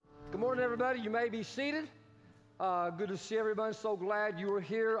everybody. You may be seated. Good to see everybody. So glad you are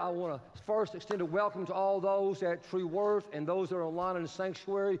here. I want to first extend a welcome to all those at True Worth and those that are online in the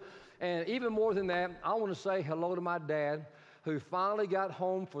sanctuary. And even more than that, I want to say hello to my dad, who finally got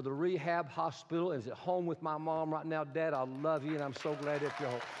home for the rehab hospital and is at home with my mom right now. Dad, I love you, and I'm so glad that you're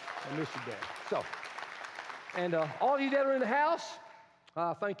home. I miss you, Dad. So, and all of you that are in the house,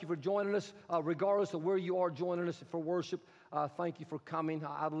 thank you for joining us. Regardless of where you are joining us for worship, thank you for coming.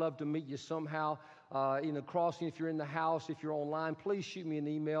 I'd love to meet you somehow in the crossing. If you're in the house, if you're online, please shoot me an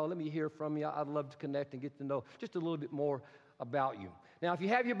email. Let me hear from you. I'd love to connect and get to know just a little bit more about you. Now, if you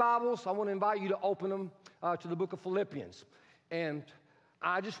have your Bibles, I want to invite you to open them to the book of Philippians. And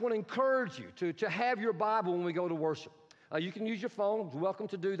I just want to encourage you to have your Bible when we go to worship. You can use your phone. You're welcome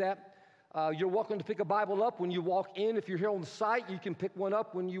to do that. You're welcome to pick a Bible up when you walk in. If you're here on the site, you can pick one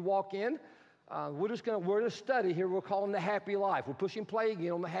up when you walk in. We're in a study here we're calling The Happy Life. We're pushing play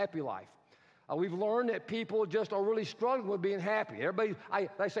again on the happy life. We've learned that people just are really struggling with being happy. Everybody,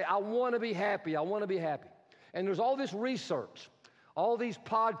 they say, I want to be happy. I want to be happy. And there's all this research, all these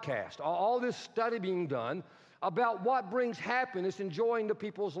podcasts, all this study being done about what brings happiness and joy into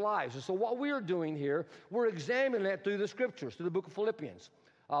people's lives. And so what we're doing here, we're examining that through the scriptures, through the book of Philippians.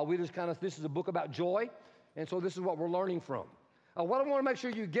 This is a book about joy, and so this is what we're learning from. What I want to make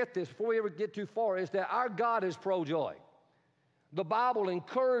sure you get this before we ever get too far is that our God is pro-joy. The Bible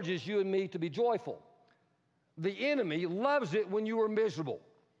encourages you and me to be joyful. The enemy loves it when you are miserable.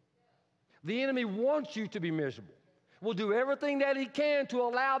 The enemy wants you to be miserable. Will do everything that he can to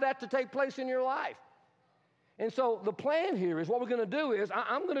allow that to take place in your life. And so the plan here is what we're going to do is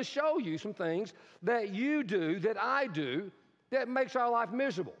I'm going to show you some things that you do, that I do, that makes our life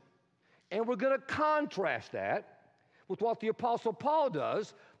miserable. And we're going to contrast that with what the Apostle Paul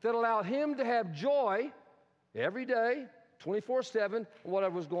does that allowed him to have joy every day, 24/7,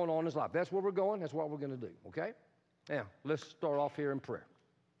 whatever's going on in his life. That's where we're going. That's what we're going to do, okay? Now, let's start off here in prayer.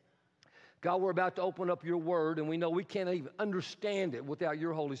 God, we're about to open up your word, and we know we can't even understand it without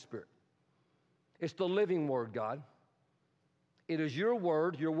your Holy Spirit. It's the living word, God. It is your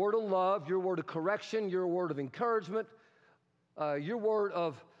word of love, your word of correction, your word of encouragement, your word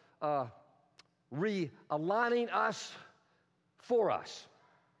of realigning us for us.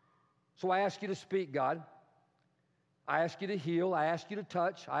 So I ask you to speak, God. I ask you to heal. I ask you to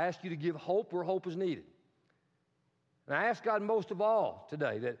touch. I ask you to give hope where hope is needed. And I ask God most of all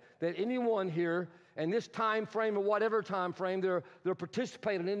today that anyone here in this time frame or whatever time frame they're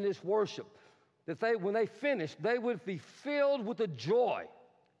participating in this worship, that when they finish, they would be filled with the joy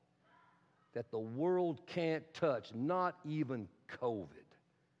that the world can't touch, not even COVID.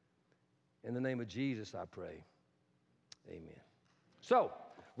 In the name of Jesus, I pray. Amen. So,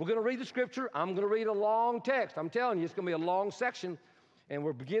 we're going to read the scripture. I'm going to read a long text. I'm telling you, it's going to be a long section. And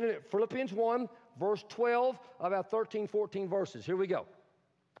we're beginning at Philippians 1, verse 12, about 13, 14 verses. Here we go.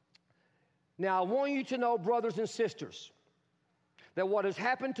 Now, I want you to know, brothers and sisters, that what has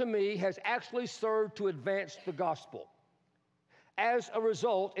happened to me has actually served to advance the gospel. As a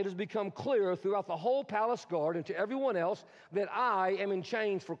result, it has become clear throughout the whole palace guard and to everyone else that I am in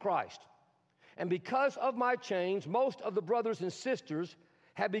chains for Christ. And because of my chains, most of the brothers and sisters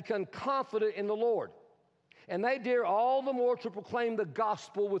have become confident in the Lord. And they dare all the more to proclaim the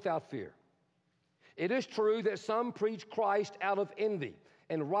gospel without fear. It is true that some preach Christ out of envy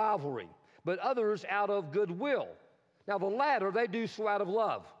and rivalry, but others out of goodwill. Now the latter they do so out of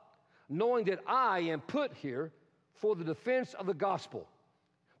love, knowing that I am put here for the defense of the gospel.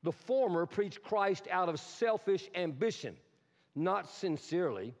 The former preach Christ out of selfish ambition, not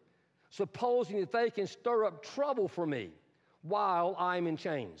sincerely, supposing that they can stir up trouble for me while I'm in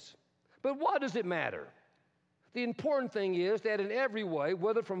chains. But what does it matter? The important thing is that in every way,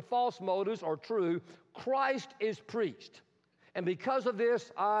 whether from false motives or true, Christ is preached. And because of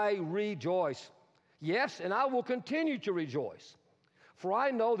this, I rejoice. Yes, and I will continue to rejoice. For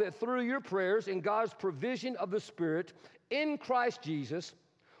I know that through your prayers and God's provision of the Spirit in Christ Jesus,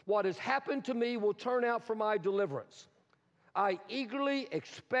 what has happened to me will turn out for my deliverance. I eagerly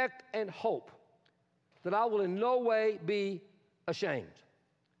expect and hope that I will in no way be ashamed,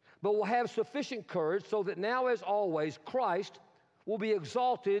 but will have sufficient courage so that now as always Christ will be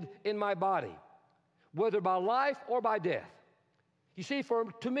exalted in my body, whether by life or by death. You see,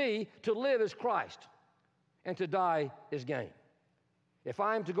 to me, to live is Christ, and to die is gain. If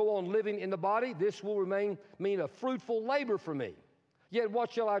I am to go on living in the body, this will mean a fruitful labor for me. Yet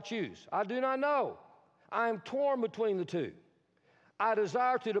what shall I choose? I do not know. I am torn between the two. I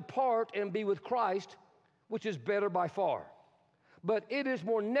desire to depart and be with Christ, which is better by far. But it is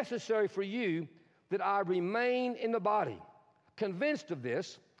more necessary for you that I remain in the body. Convinced of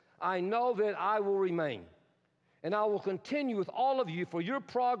this, I know that I will remain. And I will continue with all of you for your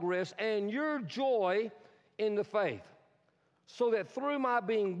progress and your joy in the faith, so that through my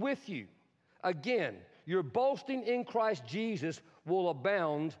being with you, again, your boasting in Christ Jesus will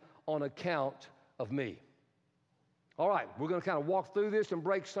abound on account of me. All right, we're going to kind of walk through this and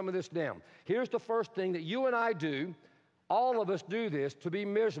break some of this down. Here's the first thing that you and I do. All of us do this to be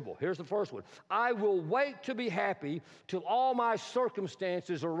miserable. Here's the first one. I will wait to be happy till all my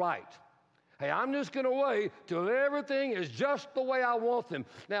circumstances are right. Hey, I'm just going to wait till everything is just the way I want them.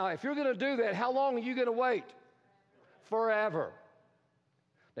 Now, if you're going to do that, how long are you going to wait? Forever.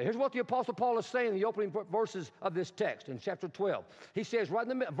 Now, here's what the Apostle Paul is saying in the opening verses of this text in chapter 12. He says, right in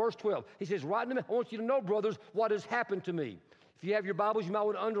the middle, verse 12, he says, right in the middle, I want you to know, brothers, what has happened to me. If you have your Bibles, you might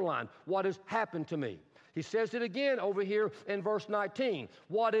want to underline what has happened to me. He says it again over here in verse 19,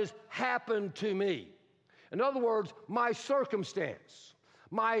 what has happened to me. In other words, my circumstance,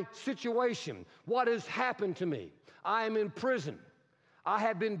 my situation, what has happened to me. I am in prison. I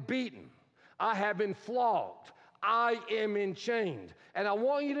have been beaten. I have been flogged. I am enchained. And I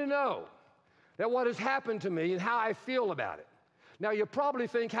want you to know that what has happened to me and how I feel about it. Now, you probably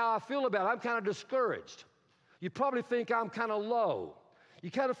think how I feel about it, I'm kind of discouraged. You probably think I'm kind of low.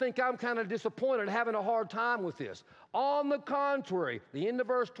 You kind of think I'm kind of disappointed and having a hard time with this. On the contrary, the end of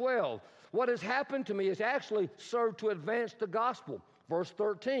verse 12, what has happened to me has actually served to advance the gospel. Verse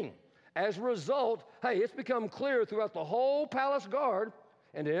 13, as a result, hey, it's become clear throughout the whole palace guard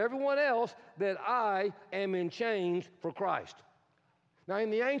and to everyone else that I am in chains for Christ. Now, in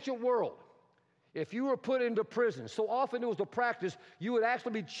the ancient world, if you were put into prison, so often it was the practice, you would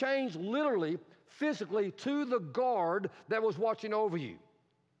actually be changed literally, physically, to the guard that was watching over you.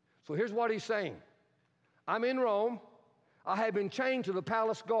 So here's what he's saying. I'm in Rome. I have been chained to the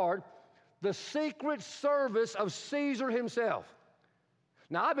palace guard, the secret service of Caesar himself.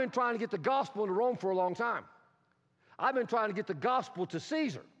 Now, I've been trying to get the gospel into Rome for a long time. I've been trying to get the gospel to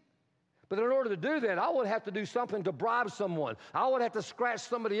Caesar. But in order to do that, I would have to do something to bribe someone. I would have to scratch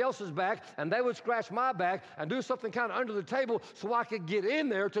somebody else's back, and they would scratch my back and do something kind of under the table so I could get in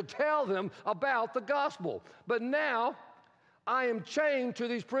there to tell them about the gospel. But now, I am chained to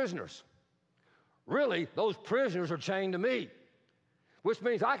these prisoners. Really, those prisoners are chained to me, which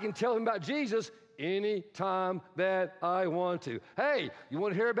means I can tell them about Jesus anytime that I want to. Hey, you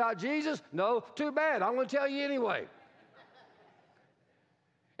want to hear about Jesus? No? Too bad. I'm going to tell you anyway.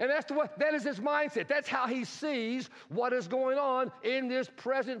 And that is his mindset. That's how he sees what is going on in this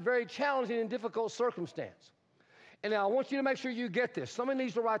present very challenging and difficult circumstance. And now I want you to make sure you get this. Somebody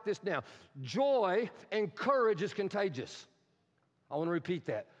needs to write this down. Joy and courage is contagious. I want to repeat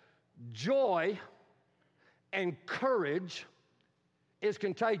that. Joy and courage is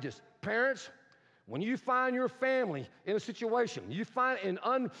contagious. Parents, when you find your family in a situation, you find in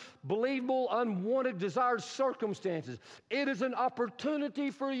unbelievable, unwanted, desired circumstances, it is an opportunity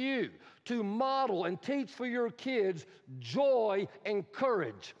for you to model and teach for your kids joy and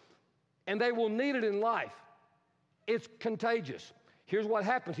courage. And they will need it in life. It's contagious. Here's what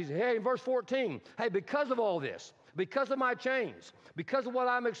happens. He said, hey, in verse 14, hey, because of all this, because of my chains, because of what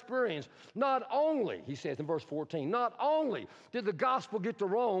I'm experiencing, not only, he says in verse 14, not only did the gospel get to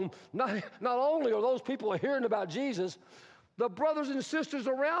Rome, not only are those people hearing about Jesus, the brothers and sisters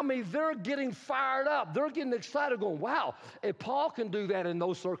around me, they're getting fired up. They're getting excited, going, wow, if Paul can do that in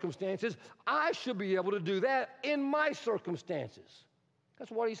those circumstances, I should be able to do that in my circumstances.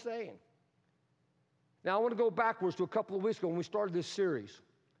 That's what he's saying. Now, I want to go backwards to a couple of weeks ago when we started this series.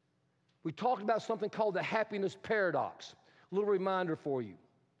 We talked about something called the happiness paradox. A little reminder for you.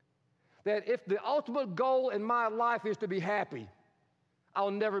 That if the ultimate goal in my life is to be happy,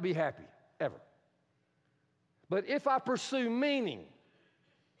 I'll never be happy, ever. But if I pursue meaning,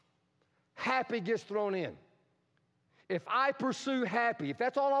 happy gets thrown in. If I pursue happy, if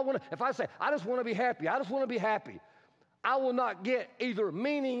that's all I want to, if I say, I just want to be happy, I just want to be happy, I will not get either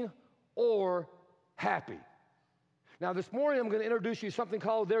meaning or happy. Now, this morning, I'm going to introduce you something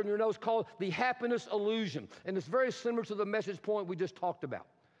called, there in your notes, called the happiness illusion. And it's very similar to the message point we just talked about.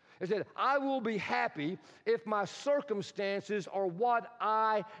 It said, I will be happy if my circumstances are what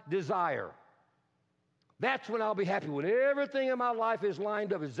I desire. That's when I'll be happy. When everything in my life is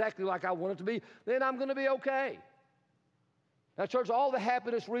lined up exactly like I want it to be, then I'm going to be okay. Now, church, all the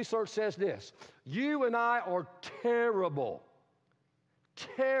happiness research says this. You and I are terrible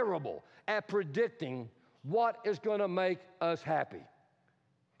at predicting what is going to make us happy.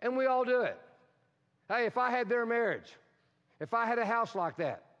 And we all do it. Hey, if I had their marriage, if I had a house like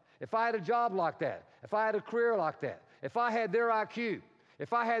that, if I had a job like that, if I had a career like that, if I had their IQ,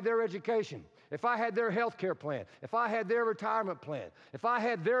 if I had their education, if I had their health care plan, if I had their retirement plan, if I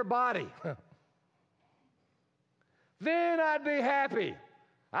had their body, then I'd be happy.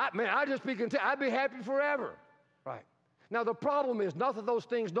 I'd just be content. I'd be happy forever. Right. Now, the problem is not that those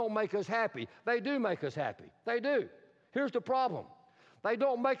things don't make us happy. They do make us happy. They do. Here's the problem. They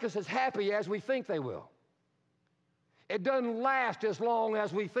don't make us as happy as we think they will. It doesn't last as long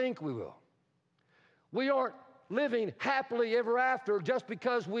as we think we will. We aren't living happily ever after just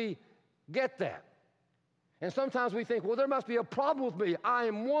because we get that. And sometimes we think, well, there must be a problem with me. I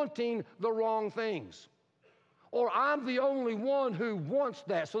am wanting the wrong things. Or I'm the only one who wants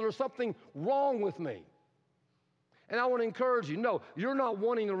that, so there's something wrong with me. And I want to encourage you, no, you're not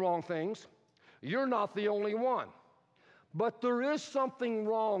wanting the wrong things. You're not the only one. But there is something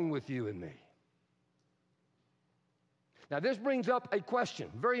wrong with you and me. Now, this brings up a question,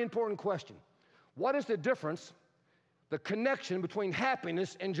 very important question. What is the difference, the connection between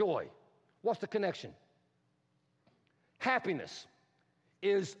happiness and joy? What's the connection? Happiness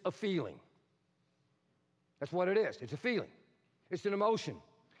is a feeling. That's what it is. It's a feeling. It's an emotion.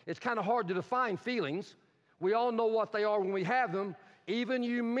 It's kind of hard to define feelings. We all know what they are when we have them. Even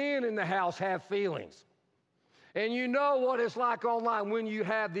you men in the house have feelings. And you know what it's like online when you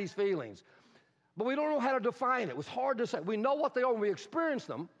have these feelings. But we don't know how to define it. It's hard to say. We know what they are when we experience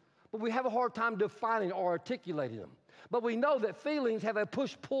them, but we have a hard time defining or articulating them. But we know that feelings have a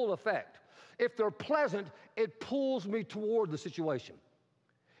push-pull effect. If they're pleasant, it pulls me toward the situation.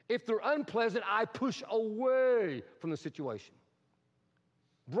 If they're unpleasant, I push away from the situation.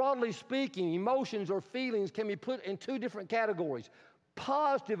 Broadly speaking, emotions or feelings can be put in two different categories: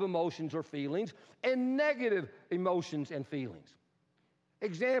 positive emotions or feelings and negative emotions and feelings.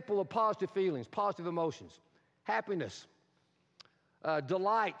 Example of positive feelings, positive emotions: happiness,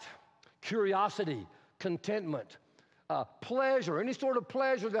 delight, curiosity, contentment, pleasure, any sort of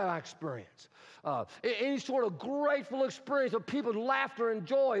pleasure that I experience. Any sort of grateful experience of people's laughter and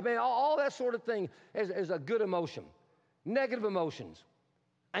joy, man, all that sort of thing is a good emotion. Negative emotions: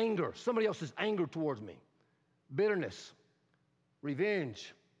 anger, somebody else's anger towards me, bitterness,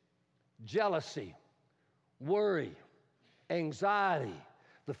 revenge, jealousy, worry, anxiety,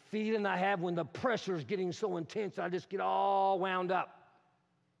 the feeling I have when the pressure is getting so intense, I just get all wound up.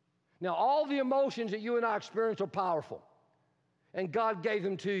 Now, all the emotions that you and I experience are powerful, and God gave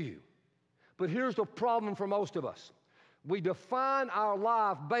them to you. But here's the problem for most of us. We define our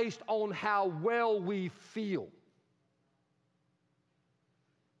life based on how well we feel.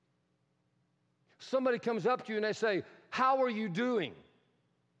 Somebody comes up to you and they say, "How are you doing?"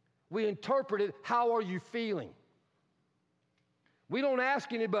 We interpret it, "How are you feeling?" We don't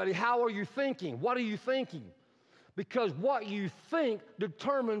ask anybody, "How are you thinking? What are you thinking?" Because what you think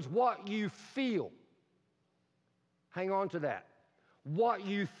determines what you feel. Hang on to that. What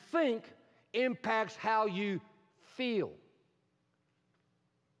you think impacts how you feel.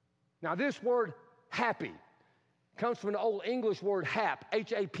 Now, this word happy comes from an old English word hap,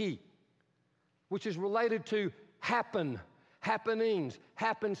 H-A-P, which is related to happen, happenings,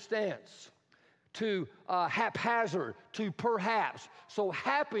 happenstance, to haphazard, to perhaps. So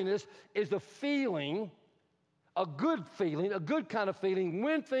happiness is a feeling, a good feeling, a good kind of feeling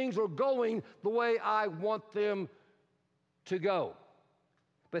when things are going the way I want them to go.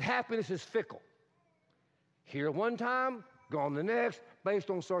 But happiness is fickle. Here one time, gone the next, based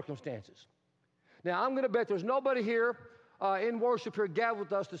on circumstances. Now, I'm going to bet there's nobody here in worship here gathered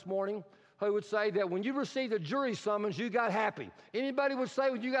with us this morning who would say that when you received a jury summons, you got happy. Anybody would say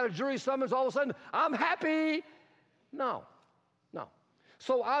when you got a jury summons, all of a sudden, I'm happy? No.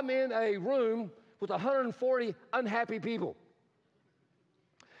 So I'm in a room with 140 unhappy people.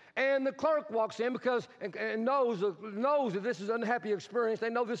 And the clerk walks in because and knows that this is an unhappy experience. They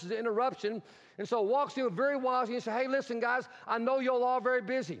know this is an interruption. And so walks in very wisely and says, "Hey, listen, guys, I know y'all are very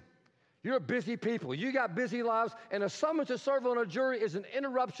busy. You're busy people. You got busy lives, and a summons to serve on a jury is an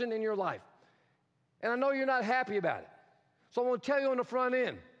interruption in your life. And I know you're not happy about it. So I want to tell you on the front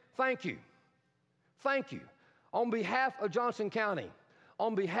end, thank you. Thank you. On behalf of Johnson County,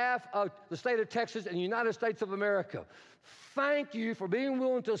 on behalf of the state of Texas and the United States of America, thank you for being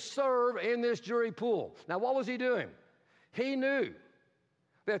willing to serve in this jury pool." Now, what was he doing? He knew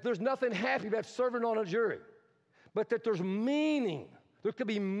that there's nothing happy about serving on a jury, but that there's meaning. There could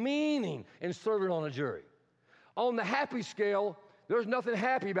be meaning in serving on a jury. On the happy scale, there's nothing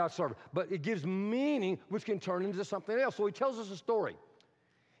happy about serving, but it gives meaning, which can turn into something else. So he tells us a story.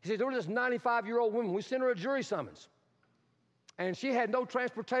 He says, there was this 95-year-old woman. We sent her a jury summons, and she had no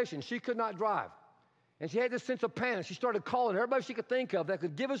transportation. She could not drive. And she had this sense of panic. She started calling everybody she could think of that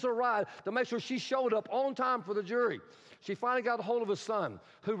could give us a ride to make sure she showed up on time for the jury. She finally got a hold of a son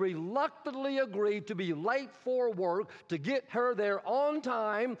who reluctantly agreed to be late for work to get her there on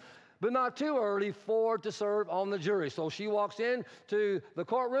time, but not too early to serve on the jury. So she walks in to the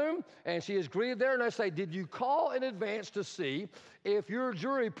courtroom, and she is greeted there, and they say, did you call in advance to see if your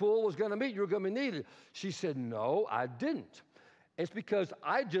jury pool was going to meet, you were going to be needed? She said, no, I didn't. It's because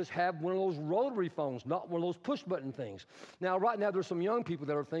I just have one of those rotary phones, not one of those push-button things. Now, right now, there's some young people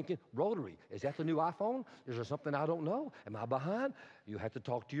that are thinking, rotary, is that the new iPhone? Is there something I don't know? Am I behind? You have to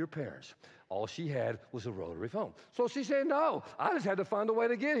talk to your parents. All she had was a rotary phone. So she said, no, I just had to find a way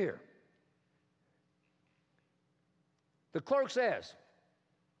to get here. The clerk says,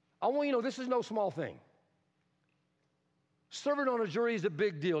 I want you to know this is no small thing. Serving on a jury is a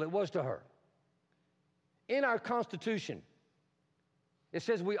big deal. It was to her. In our Constitution, it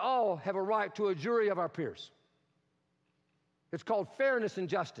says we all have a right to a jury of our peers. It's called fairness and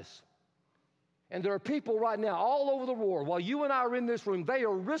justice. And there are people right now all over the world, while you and I are in this room, they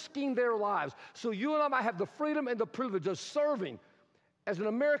are risking their lives. So you and I might have the freedom and the privilege of serving as an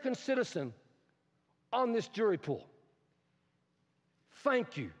American citizen on this jury pool.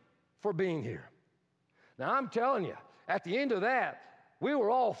 Thank you for being here. Now, I'm telling you, at the end of that, we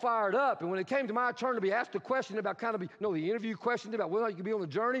were all fired up. And when it came to my turn to be asked a question about the interview questions about whether or not you could be on the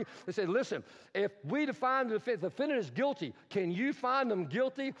journey, they said, listen, if we define the defendant as guilty, can you find them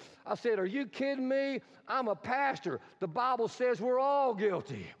guilty? I said, are you kidding me? I'm a pastor. The Bible says we're all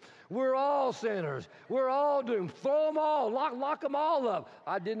guilty. We're all sinners. We're all doomed. Throw them all, lock them all up.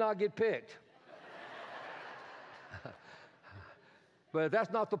 I did not get picked. But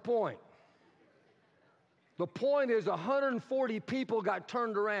that's not the point. The point is 140 people got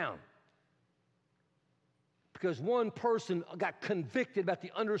turned around because one person got convicted about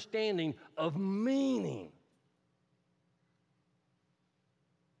the understanding of meaning.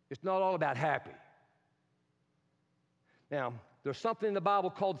 It's not all about happy. Now, there's something in the Bible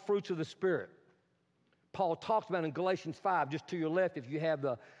called fruits of the Spirit. Paul talks about in Galatians 5, just to your left if you have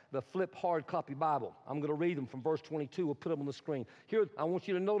the flip hard copy Bible. I'm going to read them from verse 22. We'll put them on the screen. Here, I want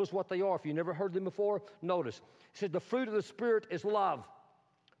you to notice what they are. If you never heard them before, notice. It says the fruit of the Spirit is love,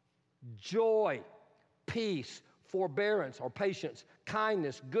 joy, peace, forbearance or patience,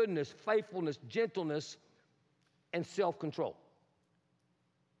 kindness, goodness, faithfulness, gentleness, and self-control.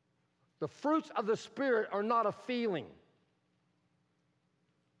 The fruits of the Spirit are not a feeling.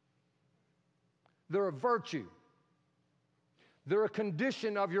 They're a virtue. They're a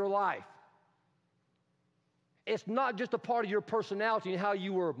condition of your life. It's not just a part of your personality and how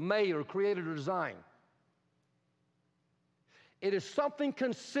you were made or created or designed. It is something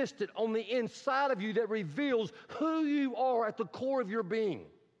consistent on the inside of you that reveals who you are at the core of your being.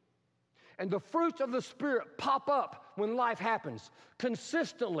 And the fruits of the Spirit pop up when life happens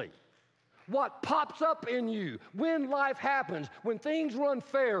consistently. What pops up in you when life happens, when things are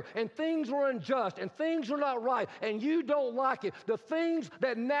unfair and things are unjust and things are not right and you don't like it, the things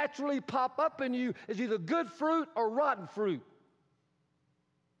that naturally pop up in you is either good fruit or rotten fruit.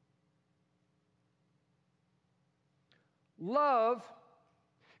 Love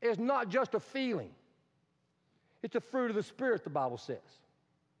is not just a feeling. It's a fruit of the Spirit, the Bible says.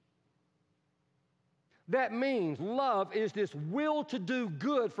 That means love is this will to do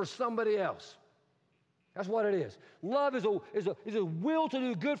good for somebody else. That's what it is. Love is a will to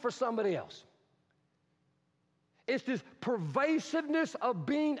do good for somebody else. It's this pervasiveness of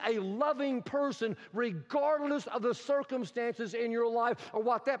being a loving person regardless of the circumstances in your life or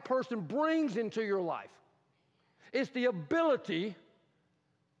what that person brings into your life. It's the ability,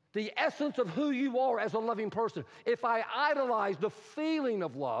 the essence of who you are as a loving person. If I idolize the feeling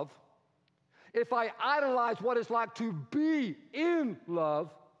of love, if I idolize what it's like to be in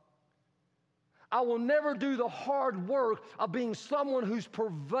love, I will never do the hard work of being someone who's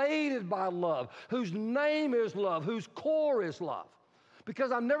pervaded by love, whose name is love, whose core is love.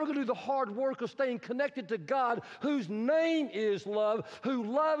 Because I'm never going to do the hard work of staying connected to God, whose name is love, who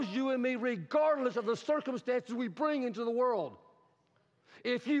loves you and me regardless of the circumstances we bring into the world.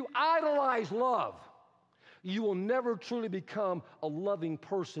 If you idolize love, you will never truly become a loving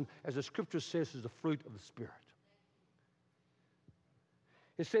person, as the Scripture says is the fruit of the Spirit.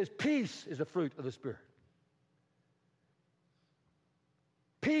 It says peace is the fruit of the Spirit.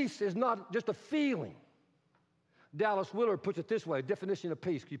 Peace is not just a feeling. Dallas Willard puts it this way, definition of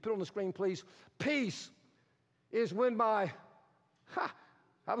peace. Can you put it on the screen, please? Peace is when I'm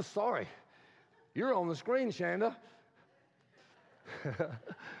sorry. You're on the screen, Shanda.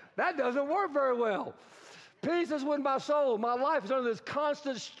 That doesn't work very well. Peace is with my soul. My life is under this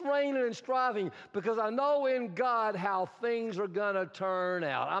constant strain and striving because I know in God how things are going to turn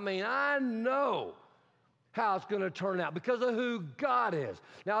out. I mean, I know how it's going to turn out because of who God is.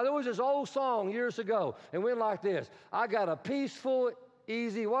 Now, there was this old song years ago, and it went like this. I got a peaceful,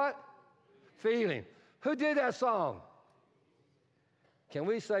 easy what? Feeling. Who did that song? Can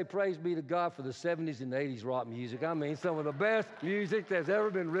we say praise be to God for the 70s and 80s rock music? I mean, some of the best music that's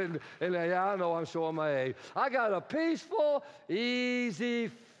ever been written. And yeah, I know I'm showing my age. I got a peaceful, easy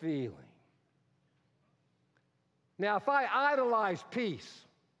feeling. Now, if I idolize peace,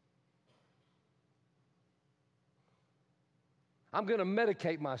 I'm going to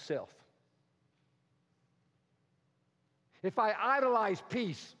medicate myself. If I idolize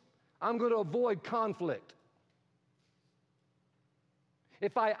peace, I'm going to avoid conflict.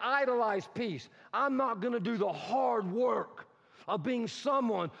 If I idolize peace, I'm not going to do the hard work of being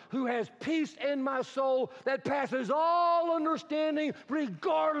someone who has peace in my soul that passes all understanding,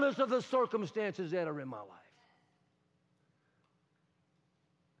 regardless of the circumstances that are in my life.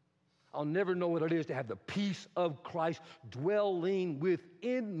 I'll never know what it is to have the peace of Christ dwelling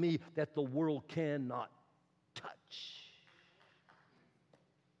within me that the world cannot touch.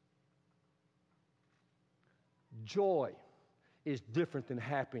 Joy is different than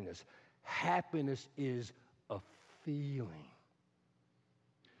happiness. Happiness is a feeling.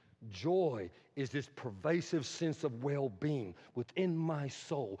 Joy is this pervasive sense of well-being within my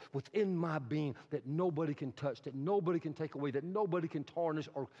soul, within my being that nobody can touch, that nobody can take away, that nobody can tarnish,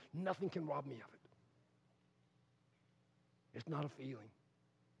 or nothing can rob me of it. It's not a feeling.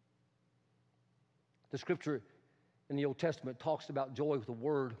 The scripture in the Old Testament talks about joy with a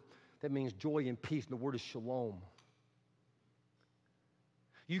word that means joy and peace, and the word is shalom.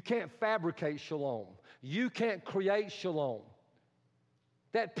 You can't fabricate shalom. You can't create shalom.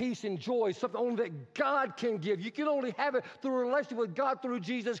 That peace and joy is something only that God can give. You can only have it through a relationship with God through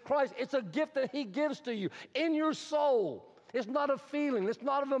Jesus Christ. It's a gift that He gives to you in your soul. It's not a feeling. It's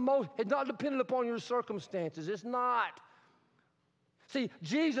not an emotion. It's not dependent upon your circumstances. It's not. See,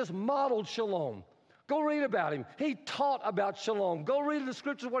 Jesus modeled shalom. Go read about Him. He taught about shalom. Go read in the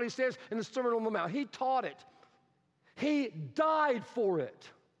scriptures what He says in the Sermon on the Mount. He taught it. He died for it.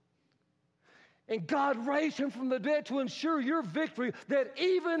 And God raised Him from the dead to ensure your victory, that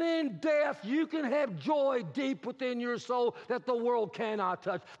even in death you can have joy deep within your soul that the world cannot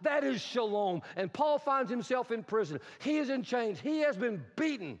touch. That is shalom. And Paul finds himself in prison. He is in chains. He has been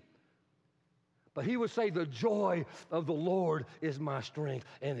beaten. But he would say, the joy of the Lord is my strength,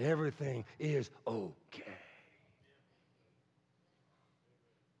 and everything is okay.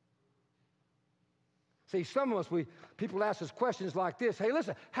 See, some of us, people ask us questions like this. Hey,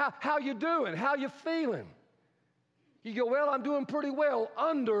 listen, how you doing? How you feeling? You go, well, I'm doing pretty well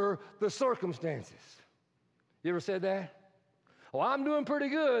under the circumstances. You ever said that? Oh, I'm doing pretty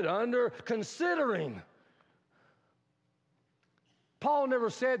good under considering. Paul never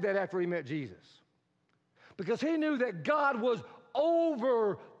said that after he met Jesus, because he knew that God was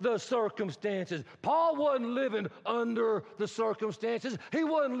over the circumstances. Paul wasn't living under the circumstances. He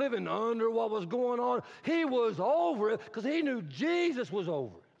wasn't living under what was going on. He was over it because he knew Jesus was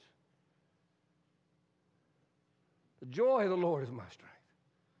over it. The joy of the Lord is my strength.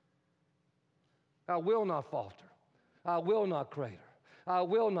 I will not falter. I will not crater. I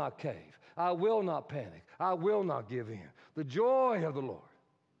will not cave. I will not panic. I will not give in. The joy of the Lord.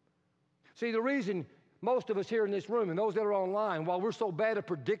 See, the reason most of us here in this room and those that are online, while we're so bad at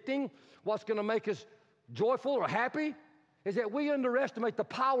predicting what's going to make us joyful or happy, is that we underestimate the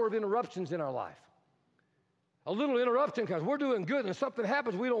power of interruptions in our life. A little interruption because we're doing good and something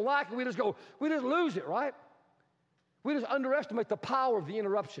happens we don't like and we just lose it, right? We just underestimate the power of the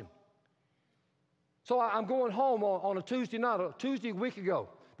interruption. So I'm going home on a Tuesday night, a Tuesday a week ago.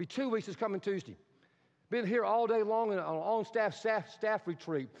 It'll be 2 weeks, it's coming Tuesday. Been here all day long on an on-staff staff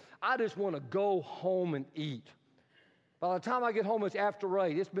retreat. I just want to go home and eat. By the time I get home, it's after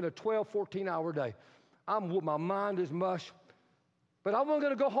 8. It's been a 12, 14-hour day. My mind is mush. But I wasn't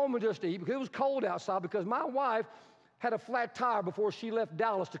going to go home and just eat because it was cold outside, because my wife had a flat tire before she left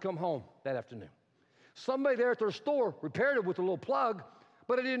Dallas to come home that afternoon. Somebody there at their store repaired it with a little plug,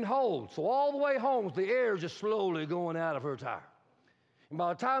 but it didn't hold. So all the way home, the air is just slowly going out of her tire. And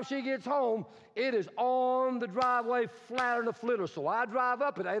by the time she gets home, it is on the driveway, flatter than a flitter. So I drive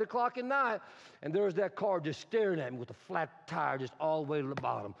up at 8 o'clock at night, and there's that car just staring at me with a flat tire just all the way to the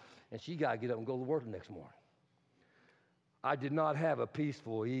bottom. And she got to get up and go to work the next morning. I did not have a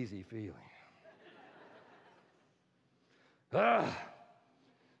peaceful, easy feeling.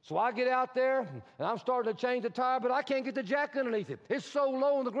 So I get out there, and I'm starting to change the tire, but I can't get the jack underneath it. It's so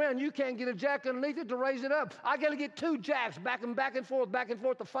low on the ground, you can't get a jack underneath it to raise it up. I got to get 2 jacks back and forth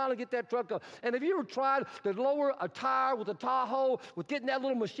to finally get that truck up. And have you ever tried to lower a tire with a Tahoe, with getting that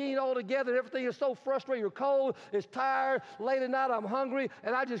little machine all together? Everything is so frustrating. You're cold, it's tired, late at night, I'm hungry,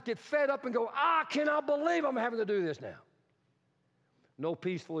 and I just get fed up and go, I cannot believe I'm having to do this now. No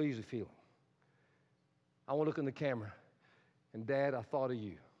peaceful, easy feeling. I want to look in the camera, and Dad, I thought of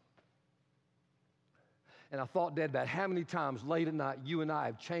you. And I thought, Dad, about how many times late at night you and I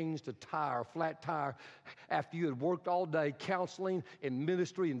have changed a tire, a flat tire, after you had worked all day counseling and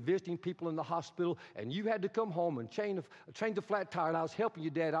ministry and visiting people in the hospital, and you had to come home and change a flat tire, and I was helping you,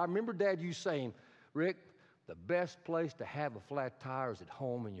 Dad. I remember, Dad, you saying, Rick, the best place to have a flat tire is at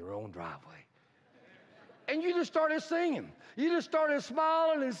home in your own driveway. And you just started singing. You just started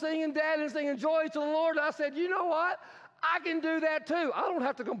smiling and singing, Dad, and singing joy to the Lord. And I said, you know what? I can do that too. I don't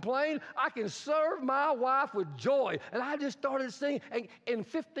have to complain. I can serve my wife with joy. And I just started singing. And in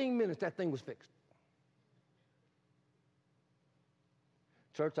 15 minutes, that thing was fixed.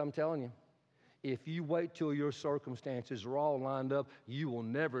 Church, I'm telling you, if you wait till your circumstances are all lined up, you will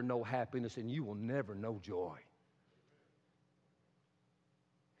never know happiness and you will never know joy.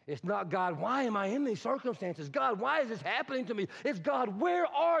 It's not, God, why am I in these circumstances? God, why is this happening to me? It's, God, where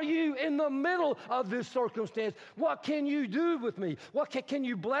are you in the middle of this circumstance? What can you do with me? Can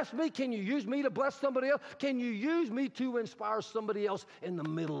you bless me? Can you use me to bless somebody else? Can you use me to inspire somebody else in the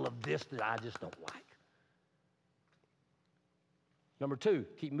middle of this that I just don't like? Number 2,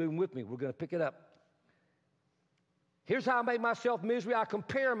 keep moving with me. We're going to pick it up. Here's how I make myself misery. I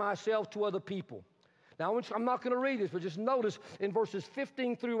compare myself to other people. Now, I'm not going to read this, but just notice in verses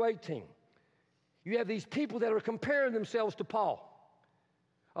 15 through 18, you have these people that are comparing themselves to Paul.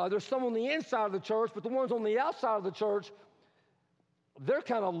 There's some on the inside of the church, but the ones on the outside of the church, they're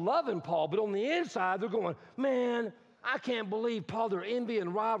kind of loving Paul, but on the inside, they're going, man, I can't believe Paul, their envy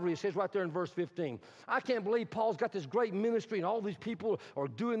and rivalry. It says right there in verse 15. I can't believe Paul's got this great ministry and all these people are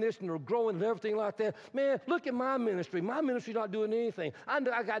doing this and they're growing and everything like that. Man, look at my ministry. My ministry's not doing anything. I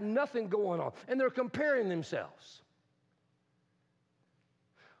got nothing going on. And they're comparing themselves.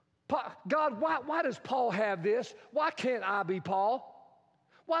 God, why does Paul have this? Why can't I be Paul?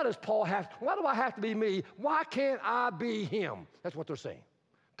 Why do I have to be me? Why can't I be him? That's what they're saying.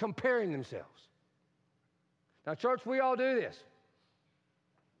 Comparing themselves. Now, church, we all do this.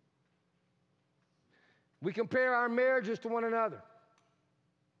 We compare our marriages to one another.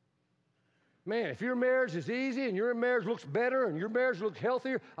 Man, if your marriage is easy and your marriage looks better and your marriage looks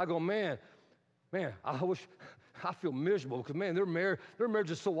healthier, I go, man, I feel miserable because, man, their marriage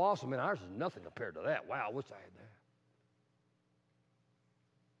is so awesome. Man, ours is nothing compared to that. Wow, I wish I had that.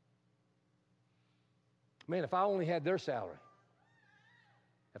 Man, if I only had their salary.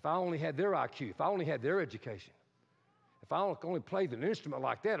 If I only had their IQ, if I only had their education, if I only played an instrument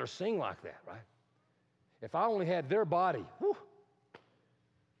like that or sing like that, right? If I only had their body, whew.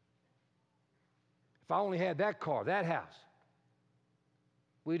 If I only had that car, that house.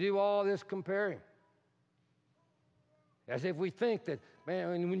 We do all this comparing. As if we think that,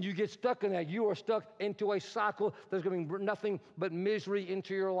 man, when you get stuck in that, you are stuck into a cycle. There's going to be nothing but misery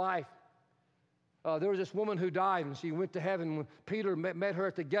into your life. There was this woman who died, and she went to heaven when Peter met her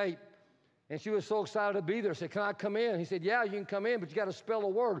at the gate, and she was so excited to be there. She said, can I come in? He said, yeah, you can come in, but you got to spell a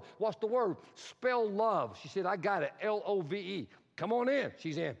word. What's the word? Spell love. She said, I got it, L-O-V-E. Come on in.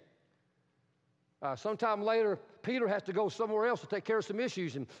 She's in. Sometime later, Peter has to go somewhere else to take care of some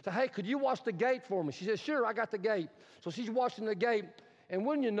issues and say, hey, could you watch the gate for me? She says, sure, I got the gate. So she's watching the gate, and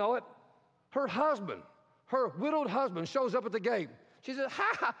wouldn't you know it, her widowed husband, shows up at the gate. She says,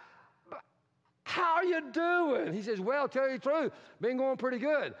 how are you doing? He says, well, tell you the truth, been going pretty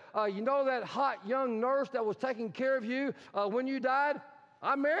good. You know that hot young nurse that was taking care of you when you died?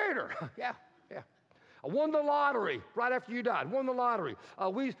 I married her. Yeah. I won the lottery right after you died. Won the lottery.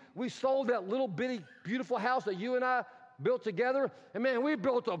 We sold that little bitty beautiful house that you and I built together. And man, we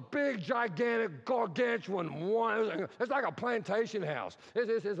built a big, gigantic, gargantuan one. It's like a plantation house.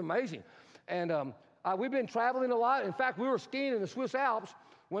 It's amazing. And we've been traveling a lot. In fact, we were skiing in the Swiss Alps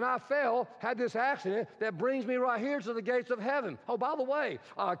when I fell, had this accident that brings me right here to the gates of heaven. Oh, by the way,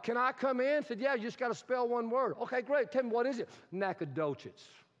 can I come in? Said, yeah, you just got to spell one word. Okay, great. Tell me, what is it? Nacogdoches.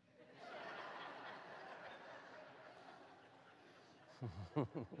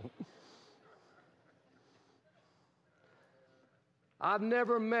 I've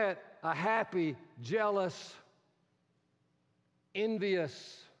never met a happy, jealous,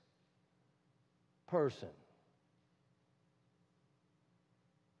 envious person.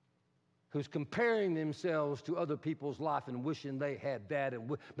 who's comparing themselves to other people's life and wishing they had that.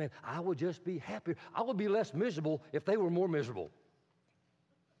 And man, I would just be happier. I would be less miserable if they were more miserable.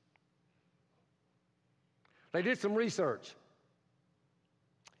 They did some research.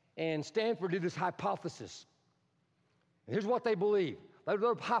 And Stanford did this hypothesis. And here's what they believe.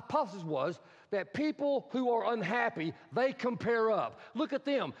 Their hypothesis was that people who are unhappy, they compare up. Look at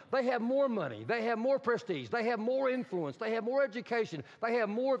them. They have more money. They have more prestige. They have more influence. They have more education. They have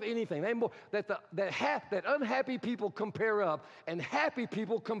more of anything. That unhappy people compare up, and happy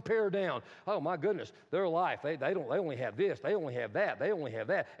people compare down. Oh, my goodness, their life, they only have this. They only have that. They only have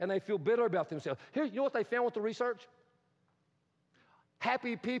that. And they feel bitter about themselves. Here, you know what they found with the research?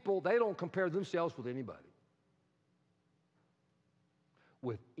 Happy people, they don't compare themselves with anybody.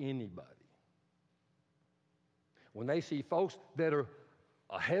 With anybody. When they see folks that are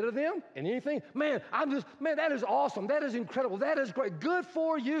ahead of them in anything, man, that is awesome. That is incredible. That is great. Good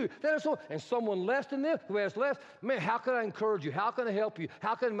for you. That is so. And someone less than them who has less, man, how can I encourage you? How can I help you?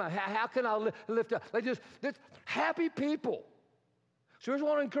 How can I lift up? They're happy people. So here's what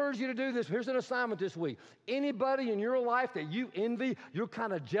I want to encourage you to do this. Here's an assignment this week. Anybody in your life that you envy, you're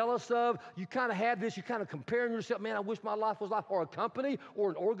kind of jealous of, you kind of have this, you're kind of comparing yourself, man, I wish my life was like, or a company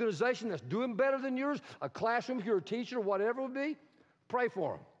or an organization that's doing better than yours, a classroom, if you're a teacher, whatever it would be, pray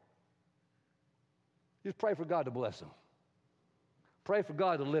for them. Just pray for God to bless them. Pray for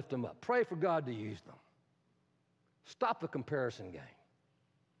God to lift them up. Pray for God to use them. Stop the comparison game.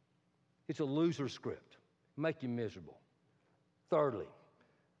 It's a loser script. Make you miserable. Thirdly,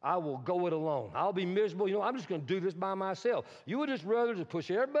 I will go it alone. I'll be miserable. You know, I'm just going to do this by myself. You would just rather just push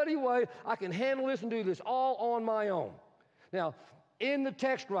everybody away. I can handle this and do this all on my own. Now, in the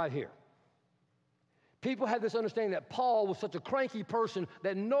text right here, people had this understanding that Paul was such a cranky person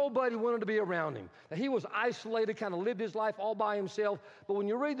that nobody wanted to be around him, that he was isolated, kind of lived his life all by himself. But when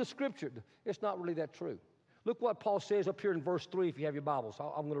you read the scripture, it's not really that true. Look what Paul says up here in verse 3 if you have your Bibles.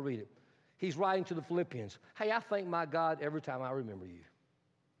 I'm going to read it. He's writing to the Philippians. Hey, I thank my God every time I remember you.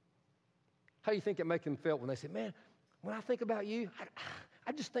 How do you think it makes them feel when they say, man, when I think about you,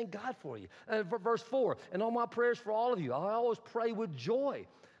 I just thank God for you. Verse 4, and all my prayers for all of you, I always pray with joy.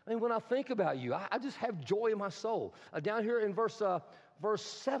 I mean, when I think about you, I just have joy in my soul. Down here in verse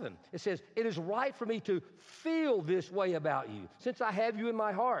 7, it says, it is right for me to feel this way about you, since I have you in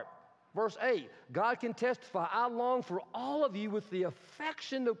my heart. Verse 8, God can testify, I long for all of you with the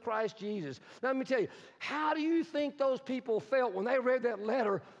affection of Christ Jesus. Now, let me tell you, how do you think those people felt when they read that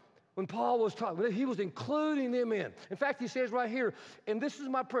letter when Paul was talking? He was including them in. In fact, he says right here, and this is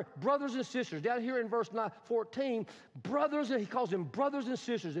my prayer, brothers and sisters, down here in verse 14, brothers, and he calls them brothers and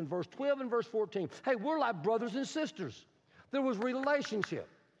sisters in verse 12 and verse 14. Hey, we're like brothers and sisters. There was relationship.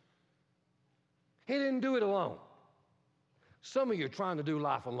 He didn't do it alone. Some of you are trying to do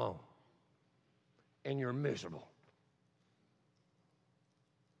life alone. And you're miserable.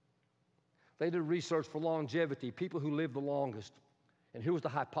 They did research for longevity, people who live the longest. And here was the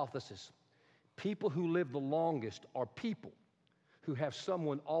hypothesis. People who live the longest are people who have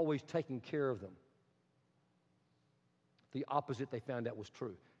someone always taking care of them. The opposite they found out was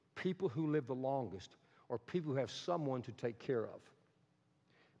true. People who live the longest are people who have someone to take care of,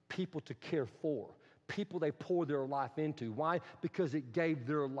 people to care for, people they pour their life into. Why? Because it gave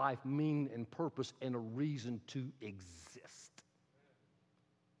their life meaning and purpose and a reason to exist.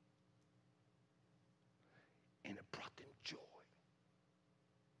 And it brought them joy.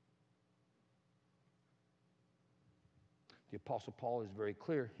 The Apostle Paul is very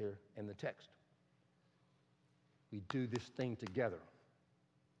clear here in the text. We do this thing together.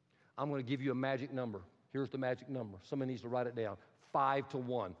 I'm going to give you a magic number. Here's the magic number. Somebody needs to write it down. 5 to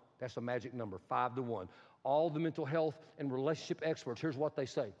 1. That's a magic number, 5 to 1. All the mental health and relationship experts, here's what they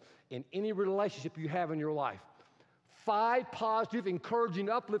say. In any relationship you have in your life, 5 positive, encouraging,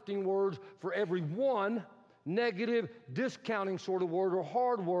 uplifting words for every 1 negative, discounting sort of word or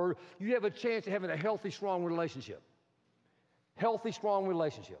hard word, you have a chance of having a healthy, strong relationship. Healthy, strong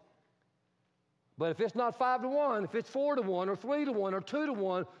relationship. But if it's not 5 to 1, if it's 4 to 1 or 3 to 1 or 2 to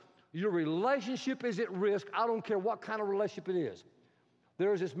 1, your relationship is at risk. I don't care what kind of relationship it is.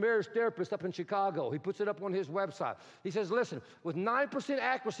 There's this marriage therapist up in Chicago. He puts it up on his website. He says, listen, with 9%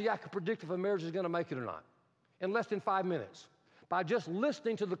 accuracy, I can predict if a marriage is going to make it or not in less than 5 minutes by just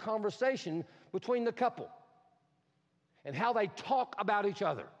listening to the conversation between the couple and how they talk about each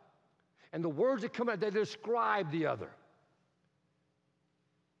other and the words that come out, they describe the other.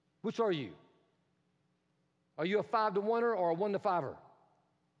 Which are you? Are you a 5 to 1er or a 1 to 5er?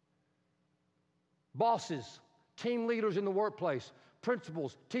 Bosses, team leaders in the workplace,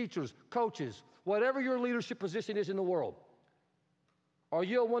 principals, teachers, coaches, whatever your leadership position is in the world. Are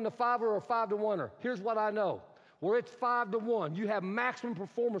you a 1 to 5 or a 5 to 1er? Here's what I know. Where it's 5 to 1, you have maximum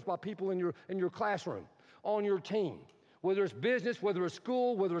performance by people in your classroom, on your team. Whether it's business, whether it's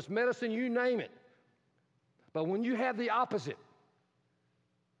school, whether it's medicine, you name it. But when you have the opposite,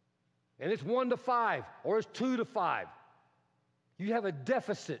 and it's 1 to 5 or it's 2 to 5, you have a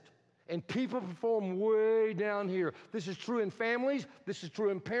deficit. And people perform way down here. This is true in families. This is true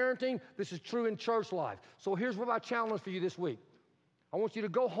in parenting. This is true in church life. So here's what my challenge for you this week. I want you to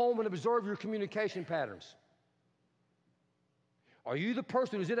go home and observe your communication patterns. Are you the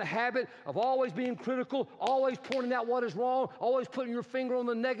person who's in a habit of always being critical, always pointing out what is wrong, always putting your finger on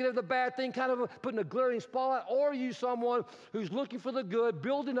the negative, the bad thing, kind of putting a glaring spotlight? Or are you someone who's looking for the good,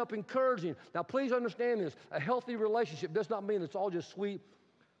 building up, encouraging? Now, please understand this. A healthy relationship does not mean it's all just sweet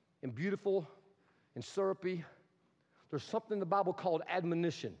and beautiful and syrupy. There's something in the Bible called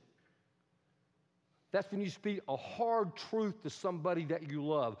admonition. That's when you speak a hard truth to somebody that you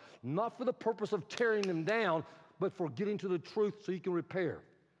love, not for the purpose of tearing them down, but for getting to the truth so you can repair.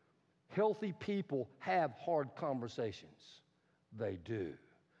 Healthy people have hard conversations. They do.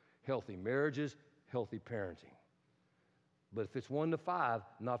 Healthy marriages, healthy parenting. But if it's 1 to 5,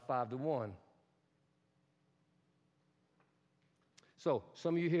 not 5 to 1. So,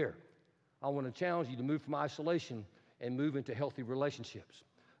 some of you here, I want to challenge you to move from isolation and move into healthy relationships.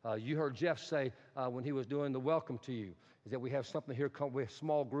 You heard Jeff say when he was doing the welcome to you, is that we have something here called we have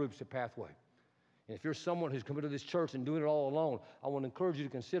small groups at Pathway. And if you're someone who's coming to this church and doing it all alone, I want to encourage you to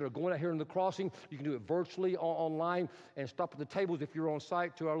consider going out here in the crossing. You can do it virtually, online, and stop at the tables if you're on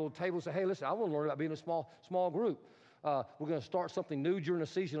site to our little tables. Say, hey, listen, I want to learn about being a small group. We're going to start something new during the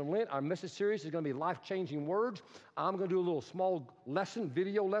season of Lent. Our message series is going to be life-changing words. I'm going to do a little small lesson,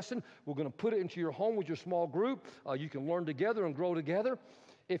 video lesson. We're going to put it into your home with your small group. You can learn together and grow together.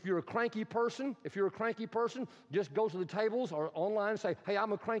 If you're a cranky person, just go to the tables or online and say, hey,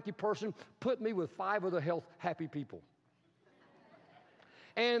 I'm a cranky person. Put me with 5 other happy people.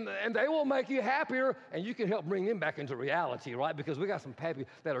 And they will make you happier, and you can help bring them back into reality, right? Because we got some happy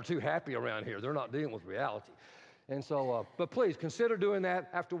that are too happy around here. They're not dealing with reality. And so, but please consider doing that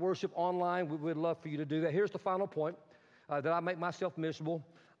after worship online. We'd love for you to do that. Here's the final point that I make myself miserable.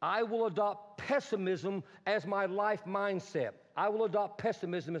 I will adopt pessimism as my life mindset. I will adopt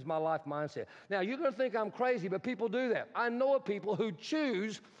pessimism as my life mindset. Now, you're going to think I'm crazy, but people do that. I know of people who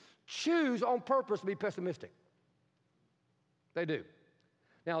choose on purpose to be pessimistic. They do.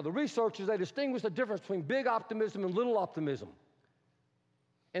 Now, the researchers, they distinguish the difference between big optimism and little optimism.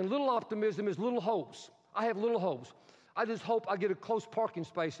 And little optimism is little hopes. I have little hopes. I just hope I get a close parking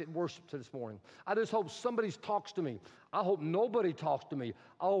space at worship this morning. I just hope somebody talks to me. I hope nobody talks to me.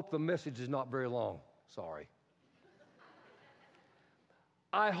 I hope the message is not very long. Sorry.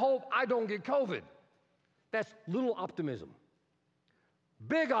 I hope I don't get COVID. That's little optimism.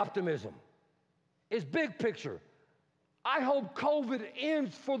 Big optimism is big picture. I hope COVID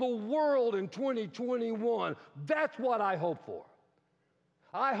ends for the world in 2021. That's what I hope for.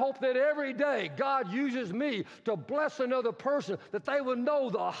 I hope that every day God uses me to bless another person, that they would know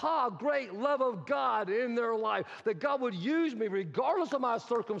the great love of God in their life, that God would use me regardless of my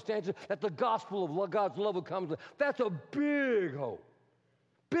circumstances, that the gospel of God's love would come to them. That's a big hope,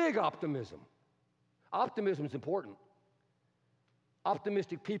 big optimism. Optimism is important.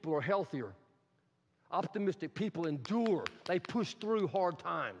 Optimistic people are healthier. Optimistic people endure. They push through hard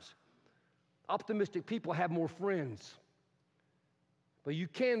times. Optimistic people have more friends. But you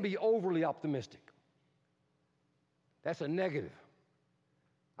can be overly optimistic. That's a negative.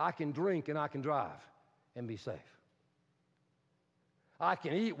 I can drink and I can drive and be safe. I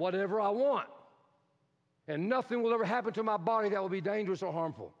can eat whatever I want, and nothing will ever happen to my body that will be dangerous or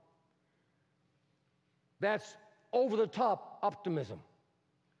harmful. That's over-the-top optimism.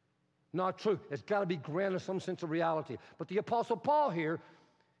 Not true. It's got to be grounded in some sense of reality. But the Apostle Paul here,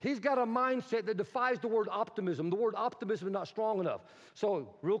 he's got a mindset that defies the word optimism. The word optimism is not strong enough. So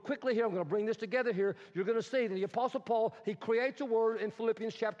real quickly here, I'm going to bring this together here. You're going to see that the Apostle Paul, he creates a word in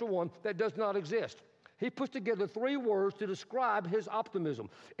Philippians chapter 1 that does not exist. He puts together 3 words to describe his optimism.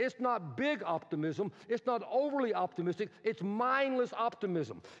 It's not big optimism. It's not overly optimistic. It's mindless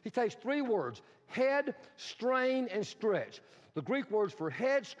optimism. He takes 3 words, head, strain, and stretch. The Greek words for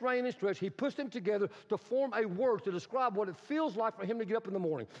head, strain, and stretch, he puts them together to form a word to describe what it feels like for him to get up in the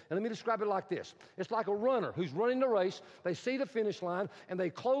morning. And let me describe it like this. It's like a runner who's running the race. They see the finish line, and they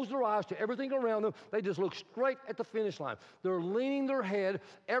close their eyes to everything around them. They just look straight at the finish line. They're leaning their head,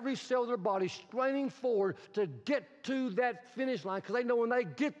 every cell of their body straining forward to get to that finish line, because they know when they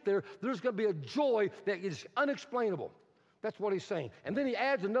get there, there's going to be a joy that is unexplainable. That's what he's saying. And then he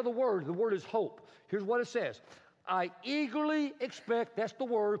adds another word. The word is hope. Here's what it says. I eagerly expect, that's the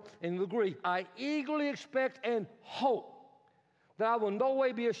word in the Greek, I eagerly expect and hope that I will in no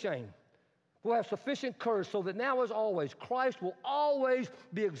way be ashamed, will have sufficient courage so that now as always, Christ will always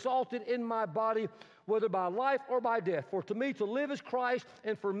be exalted in my body, whether by life or by death. For to me to live is Christ,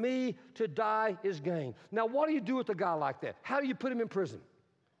 and for me to die is gain. Now, what do you do with a guy like that? How do you put him in prison?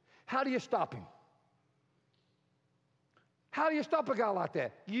 How do you stop him? How do you stop a guy like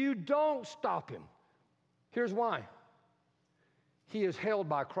that? You don't stop him. Here's why. He is held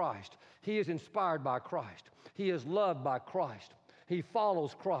by Christ. He is inspired by Christ. He is loved by Christ. He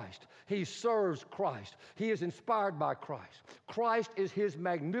follows Christ. He serves Christ. He is inspired by Christ. Christ is his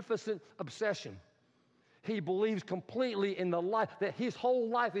magnificent obsession. He believes completely in the life, that his whole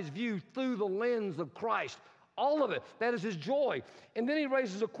life is viewed through the lens of Christ. All of it. That is his joy. And then he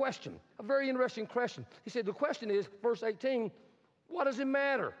raises a question, a very interesting question. He said, the question is, verse 18, what does it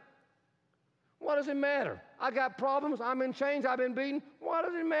matter? What does it matter? I got problems. I'm in chains. I've been beaten. What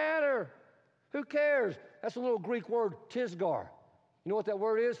does it matter? Who cares? That's a little Greek word, tisgar. You know what that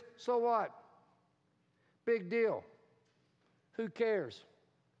word is? So what? Big deal. Who cares?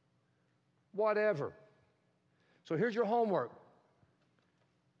 Whatever. So here's your homework.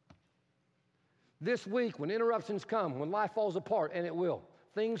 This week, when interruptions come, when life falls apart, and it will,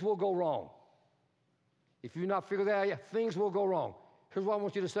 things will go wrong. If you've not figured that out yet, things will go wrong. Here's what I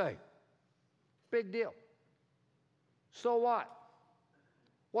want you to say. Big deal. So what?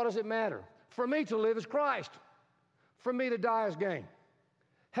 What does it matter? For me to live is Christ. For me to die is gain.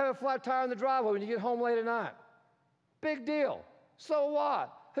 Have a flat tire in the driveway when you get home late at night. Big deal. So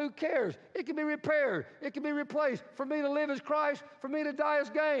what? Who cares? It can be repaired. It can be replaced. For me to live is Christ. For me to die is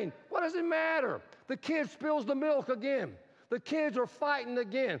gain. What does it matter? The kid spills the milk again. The kids are fighting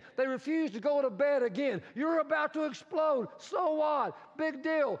again. They refuse to go to bed again. You're about to explode. So what? Big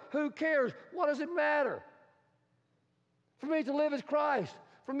deal. Who cares? What does it matter? For me to live is Christ.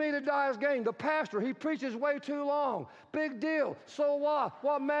 For me to die is gain. The pastor, he preaches way too long. Big deal. So what?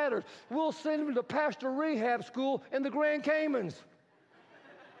 What matters? We'll send him to pastor rehab school in the Grand Caymans.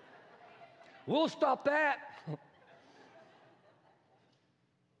 We'll stop that.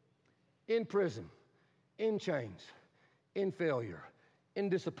 In prison, in chains, in failure, in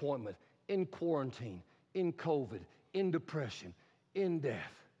disappointment, in quarantine, in COVID, in depression, in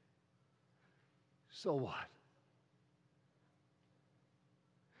death. So what?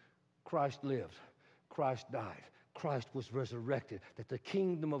 Christ lived. Christ died. Christ was resurrected, that the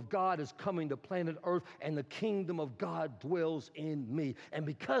kingdom of God is coming to planet Earth, and the kingdom of God dwells in me. And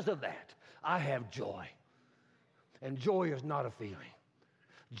because of that, I have joy. And joy is not a feeling.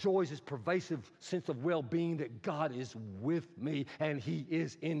 Joy is this pervasive sense of well-being that God is with me, and he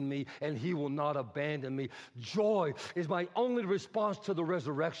is in me, and he will not abandon me. Joy is my only response to the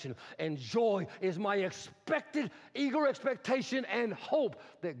resurrection, and joy is my expected, eager expectation and hope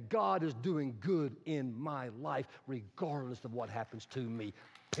that God is doing good in my life, regardless of what happens to me,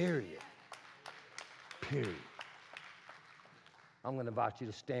 period. Period. I'm going to invite you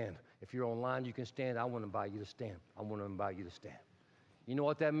to stand. If you're online, you can stand. I want to invite you to stand. I want to invite you to stand. You know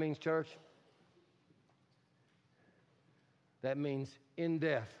what that means, church? That means in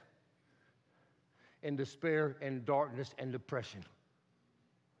death, in despair, and darkness, and depression.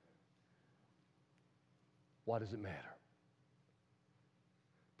 What does it matter?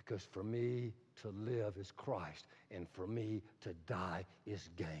 Because for me to live is Christ, and for me to die is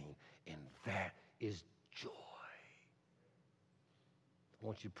gain, and that is joy. I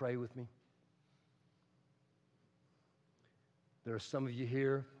want you to pray with me. There are some of you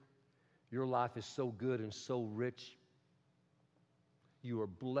here, your life is so good and so rich. You are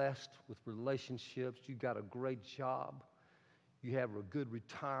blessed with relationships. You got a great job. You have a good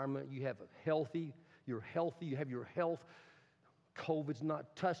retirement. You're healthy, you have your health. COVID's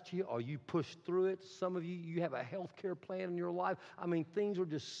not touched you, or you pushed through it. Some of you, you have a health care plan in your life. I mean, things are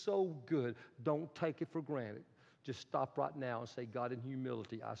just so good. Don't take it for granted. Just stop right now and say, God, in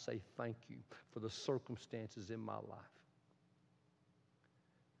humility, I say thank you for the circumstances in my life.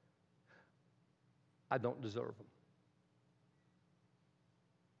 I don't deserve them.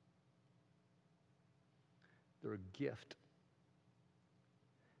 They're a gift.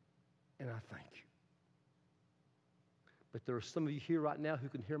 And I thank you. But there are some of you here right now who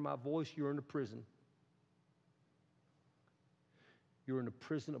can hear my voice. You're in a prison. You're in a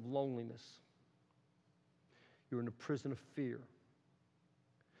prison of loneliness. You're in a prison of fear.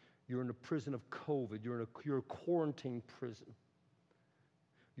 You're in a prison of COVID. You're a quarantine prison.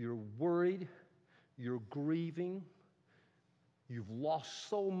 You're worried. You're grieving. You've lost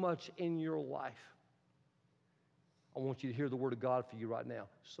so much in your life. I want you to hear the word of God for you right now.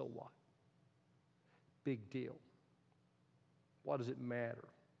 So what? Big deal. What does it matter?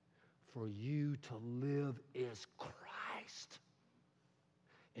 For you to live is Christ,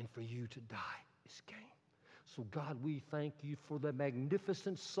 and for you to die is gain. So God, we thank you for the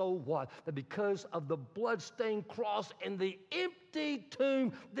magnificent so what? That because of the bloodstained cross and the empty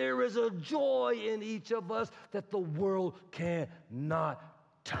tomb, there is a joy in each of us that the world cannot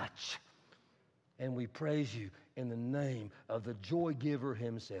touch. And we praise you in the name of the joy giver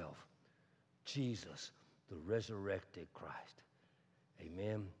himself, Jesus, the resurrected Christ.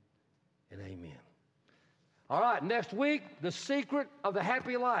 Amen and amen. All right, next week, the secret of the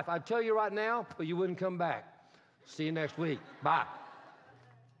happy life. I tell you right now, but you wouldn't come back. See you next week. Bye.